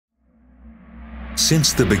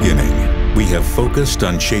Since the beginning, we have focused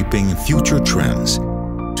on shaping future trends.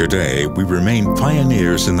 Today, we remain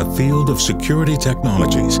pioneers in the field of security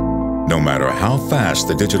technologies, no matter how fast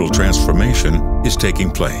the digital transformation is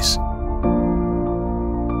taking place.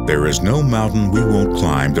 There is no mountain we won't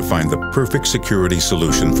climb to find the perfect security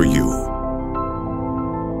solution for you.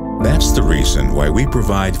 That's the reason why we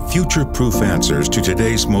provide future-proof answers to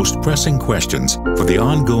today's most pressing questions for the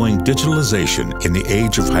ongoing digitalization in the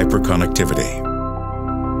age of hyperconnectivity.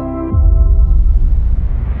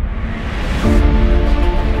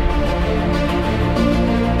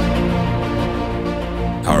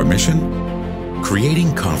 Our mission?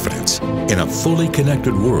 Creating confidence in a fully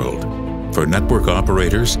connected world for network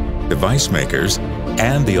operators, device makers,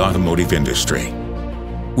 and the automotive industry.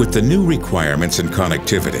 With the new requirements in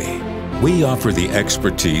connectivity, we offer the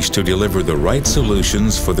expertise to deliver the right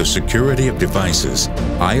solutions for the security of devices,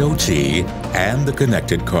 IoT, and the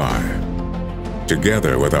connected car.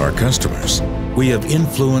 Together with our customers, we have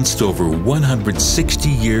influenced over 160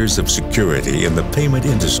 years of security in the payment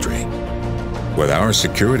industry. With our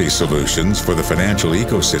security solutions for the financial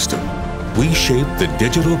ecosystem, we shape the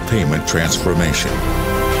digital payment transformation.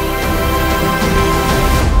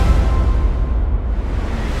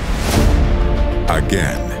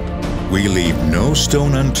 Again, we leave no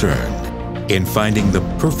stone unturned in finding the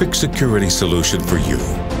perfect security solution for you.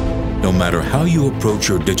 No matter how you approach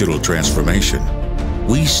your digital transformation,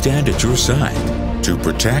 we stand at your side to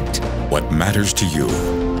protect what matters to you.